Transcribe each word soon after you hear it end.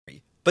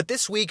But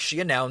this week she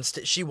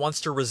announced she wants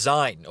to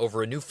resign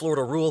over a new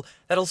Florida rule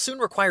that'll soon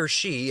require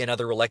she and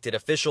other elected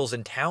officials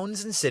in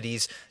towns and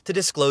cities to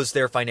disclose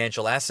their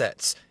financial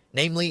assets,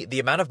 namely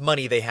the amount of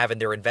money they have in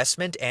their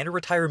investment and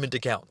retirement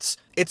accounts.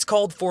 It's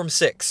called Form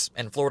 6,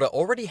 and Florida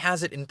already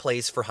has it in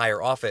place for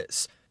higher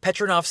office.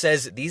 Petronoff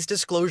says these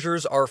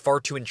disclosures are far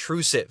too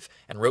intrusive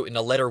and wrote in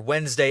a letter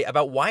Wednesday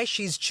about why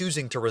she's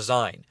choosing to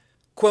resign.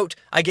 Quote,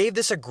 "I gave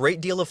this a great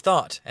deal of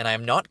thought, and I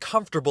am not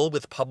comfortable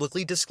with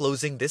publicly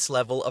disclosing this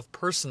level of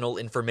personal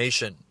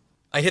information.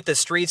 I hit the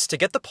streets to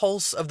get the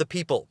pulse of the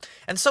people,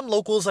 and some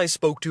locals I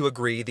spoke to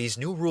agree these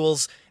new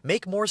rules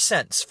make more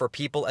sense for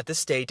people at the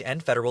state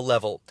and federal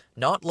level,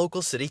 not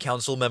local city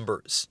council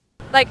members."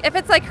 Like, if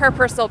it's like her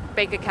personal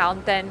bank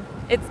account, then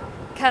it's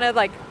kind of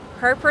like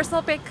her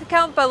personal bank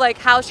account, but like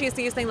how she's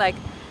using like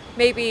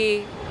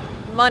maybe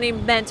money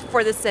meant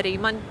for the city,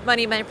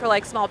 money meant for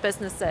like small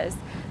businesses,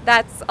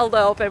 that's a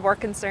little bit more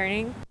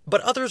concerning.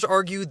 But others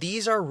argue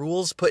these are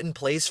rules put in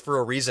place for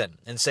a reason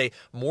and say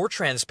more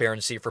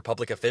transparency for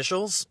public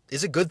officials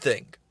is a good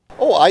thing.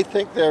 Oh, I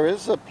think there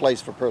is a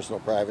place for personal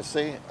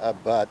privacy,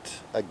 but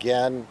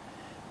again,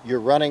 you're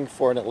running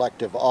for an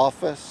elective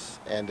office,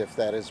 and if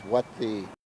that is what the